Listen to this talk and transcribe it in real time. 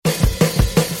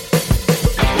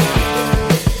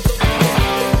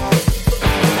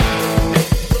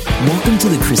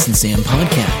Chris and Sam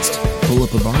podcast. Pull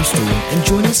up a bar stool and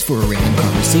join us for a random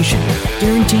conversation,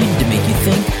 guaranteed to make you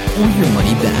think or your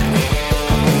money back.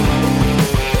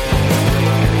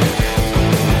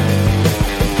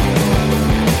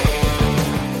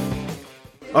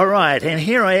 All right, and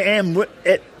here I am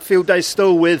at Fieldays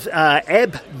still with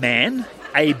ABMAN,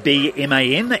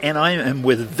 ABMAN, and I am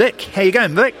with Vic. How you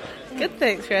going, Vic? Good,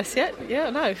 thanks, Chris. Yeah,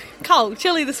 no. Cold,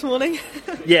 chilly this morning.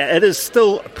 Yeah, it is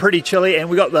still pretty chilly, and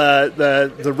we got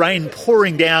the rain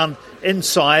pouring down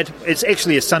inside. It's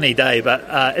actually a sunny day,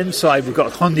 but inside we've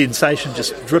got condensation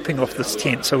just dripping off this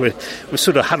tent, so we're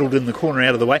sort of huddled in the corner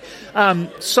out of the way.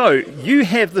 So you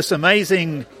have this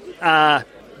amazing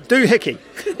doohickey.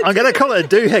 I'm going to call it a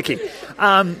doohickey.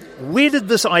 Where did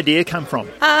this idea come from?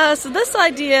 So this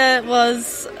idea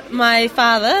was my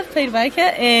father, Peter Baker,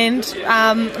 and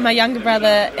my younger brother,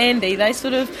 Andy. They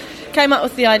sort of came up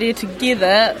with the idea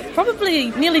together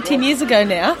probably nearly 10 years ago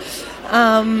now.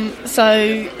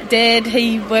 So Dad,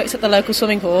 he works at the local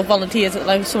swimming pool, volunteers at the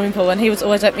local swimming pool, and he was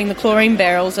always opening the chlorine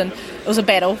barrels, and it was a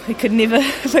battle. He could never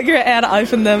figure out how to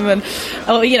open them, and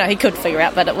he could figure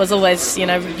out, but it was always,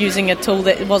 using a tool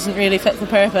that wasn't really fit for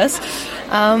purpose.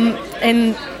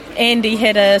 And Andy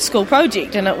had a school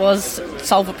project, and it was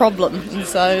solve a problem. And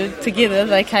so together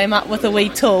they came up with a wee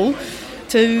tool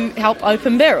to help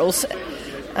open barrels.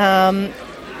 And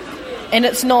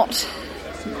it's not...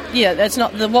 Yeah, it's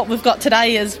not what we've got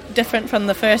today is different from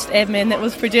the first ABMAN that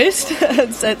was produced.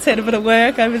 It's had a bit of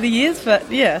work over the years, but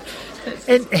yeah.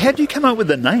 And how do you come up with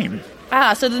the name?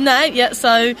 So the name,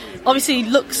 so obviously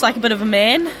looks like a bit of a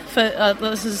man.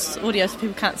 This is audio, so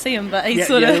people can't see him, but he's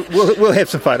We'll have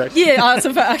some photos. Yeah,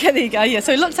 okay, there you go. Yeah,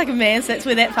 so he looks like a man, so that's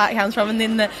where that part comes from. And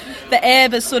then the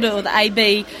AB is or the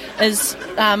AB is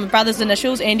brother's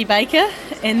initials, Andy Baker,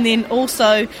 and then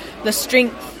also the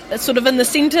strength. It's sort of in the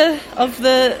centre of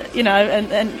the,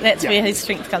 and that's where his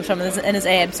strength comes from, in his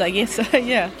abs, I guess. So,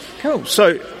 yeah. Cool.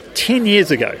 So 10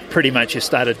 years ago, pretty much, you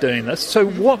started doing this. So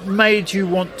what made you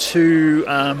want to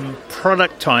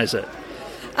productise it?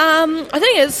 I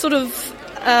think it's sort of,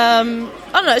 I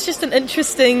don't know, it's just an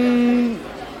interesting,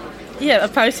 a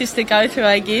process to go through,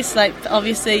 I guess. Like,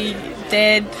 obviously,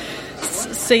 Dad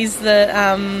sees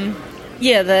the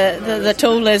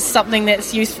tool is something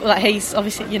that's useful. Like, he's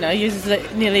obviously, uses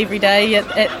it nearly every day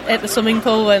at the swimming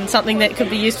pool, and something that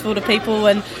could be useful to people,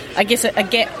 and I guess a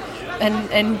gap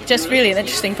and just really an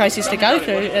interesting process to go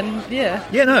through. And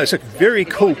it's a very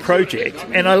cool project,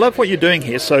 and I love what you're doing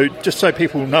here. So just so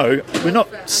people know, we're not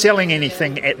selling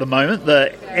anything at the moment.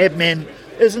 The ABMAN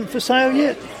isn't for sale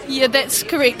yet. Yeah, that's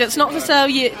correct. It's not for sale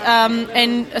yet,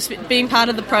 and being part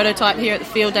of the prototype here at the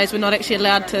Fieldays, we're not actually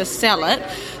allowed to sell it.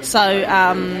 So,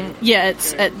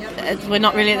 we're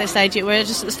not really at that stage yet. We're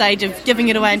just at the stage of giving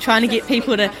it away and trying to get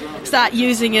people to start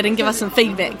using it and give us some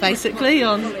feedback, basically.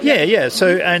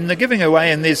 So, and they're giving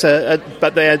away, and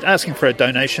but they're asking for a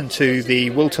donation to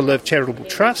the Will to Live Charitable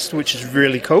Trust, which is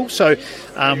really cool. So,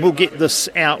 we'll get this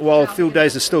out while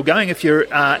Fieldays is still going. If you're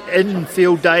in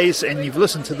Fieldays and you've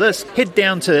listened to this, head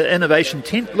down to Innovation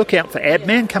Tent, look out for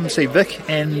ABMAN, come and see Vic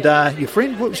and your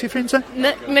friend. What was your friend's name?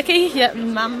 Mickey,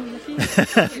 Mum.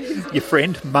 Your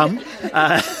friend, Mum.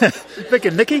 Vic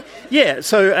and Nikki. Yeah,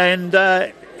 so, and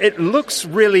it looks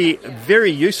really very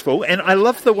useful, and I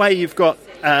love the way you've got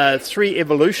 3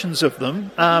 evolutions of them.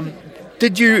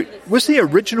 Was the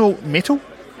original metal?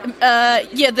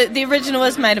 The original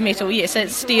is made of metal, yes,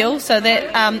 it's steel, so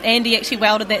that Andy actually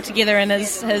welded that together in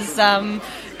his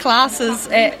classes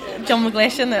at John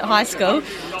McGlashan at high school,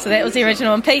 so that was the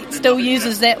original, and Pete still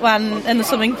uses that one in the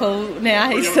swimming pool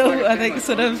now. He's still, I think,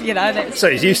 that's...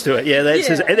 So he's used to it,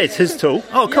 that's his tool.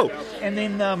 Oh, cool.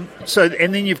 Yeah.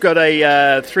 And then you've got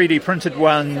a 3D printed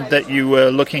one that you were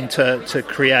looking to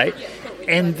create,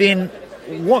 and then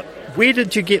where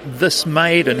did you get this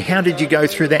made, and how did you go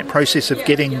through that process of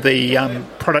getting the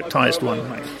productised one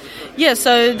made? Yeah,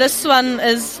 so this one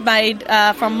is made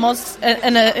from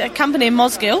in a company in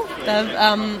Mosgiel.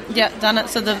 They've done it,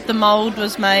 so the mould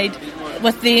was made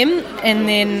with them, and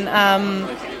then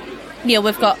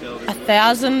we've got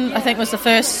 1,000. I think was the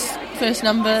first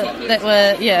number that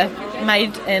were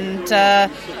made, and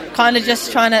kind of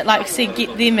just trying to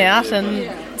get them out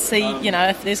and see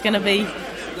if there's going to be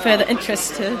further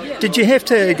interest to... Did you have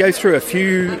to go through a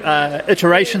few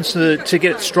iterations to get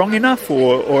it strong enough,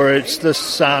 or is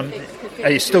this... are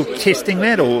you still testing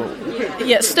that, or...?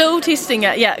 Yeah, still testing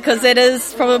it, because that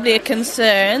is probably a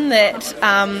concern that,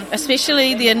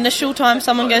 especially the initial time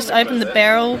someone goes to open the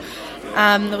barrel,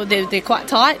 they're quite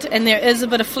tight, and there is a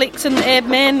bit of flex in the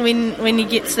ABMAN when he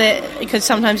gets that, because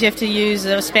sometimes you have to use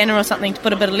a spanner or something to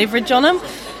put a bit of leverage on them.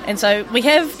 And so we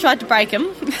have tried to break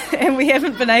them, and we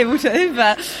haven't been able to,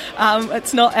 but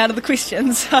it's not out of the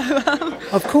question. So,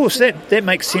 Of course, that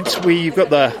makes sense where you've got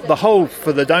the hole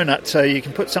for the donut so you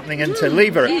can put something in to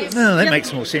lever it. Yes. No, that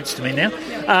makes more sense to me now.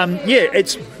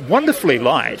 It's wonderfully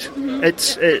light.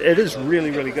 It is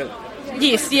really, really good.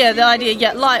 yes, yeah, the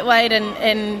idea, lightweight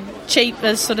and cheap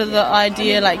is sort of the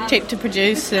idea, like cheap to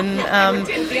produce and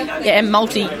and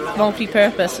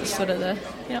multi-purpose is sort of the...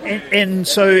 And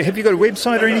so have you got a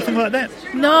website or anything like that?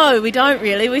 No, we don't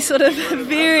really. We sort of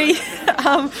very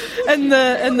in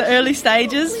the early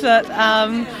stages, but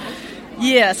so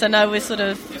no, we sort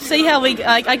of see how we.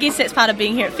 I guess that's part of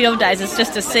being here at Fieldays, is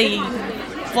just to see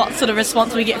what sort of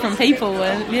response we get from people,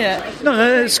 and No,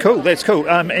 that's cool. That's cool.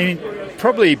 And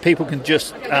probably people can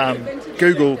just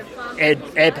Google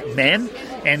ABMAN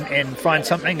and find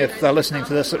something if they're listening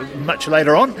to this much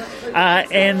later on.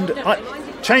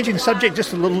 Changing the subject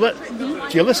just a little bit,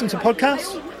 do you listen to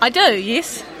podcasts? I do,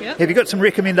 yes. Yep. Have you got some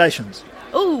recommendations?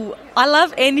 Oh, I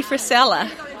love Andy Frisella.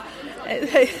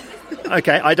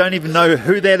 Okay, I don't even know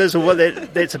who that is or what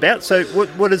that's about, so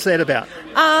what is that about?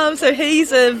 So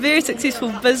he's a very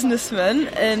successful businessman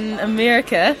in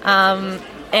America,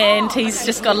 and he's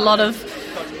just got a lot of...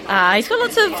 he's got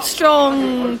lots of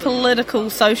strong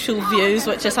political, social views,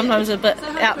 which are sometimes a bit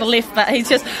out the left, but he's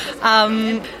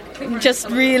just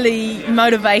really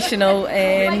motivational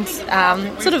and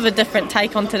sort of a different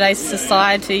take on today's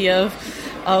society of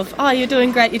you're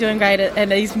doing great,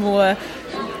 and he's more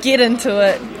get into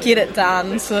it, get it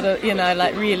done, sort of,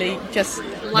 like really just...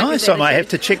 Nice, I might have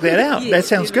to check that out. Yes, that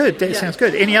sounds good. Sounds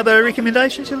good. Any other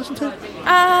recommendations you listen to?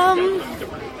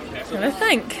 I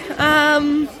think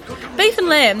Beef and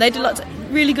Lamb, they do lots of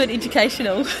really good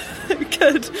educational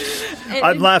good.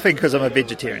 I'm laughing because I'm a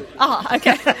vegetarian. Oh,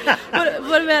 okay.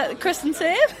 What about Chris and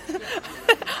Sam?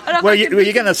 Well,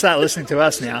 you're going to start listening to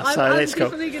us now, so that's cool.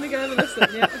 I'm definitely going to go and listen,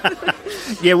 yeah.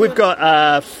 Yeah, we've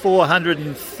got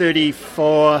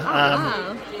 434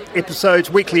 episodes,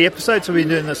 weekly episodes, so we've been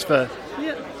doing this for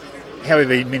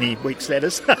however many weeks that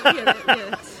is.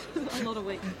 It's a lot of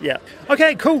weeks. Yeah.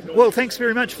 Okay, cool. Well, thanks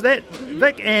very much for that,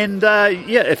 Vic. And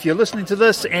if you're listening to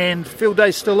this and Field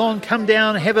Day's still on, come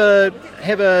down, have a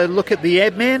look at the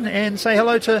ABMAN and say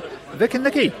hello to Vic and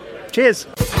Nikki. Cheers.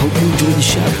 Hope you enjoy the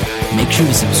show. Make sure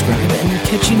to subscribe and we'll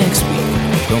catch you next week.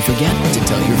 Don't forget to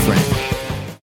tell your friend.